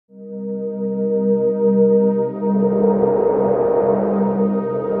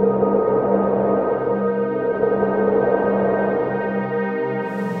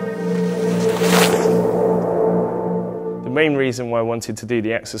reason why I wanted to do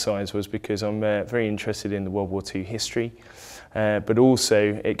the exercise was because I'm very interested in the World War II history, but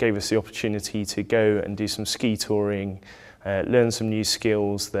also it gave us the opportunity to go and do some ski touring, learn some new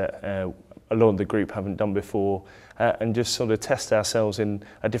skills that a lot of the group haven't done before, and just sort of test ourselves in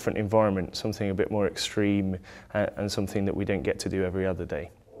a different environment, something a bit more extreme and something that we don't get to do every other day.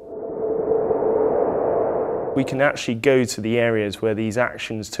 We can actually go to the areas where these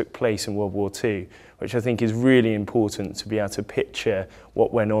actions took place in World War II, which I think is really important to be able to picture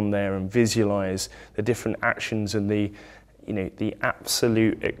what went on there and visualise the different actions and the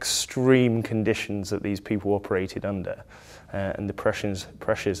absolute extreme conditions that these people operated under and the pressures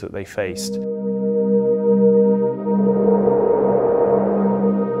that they faced.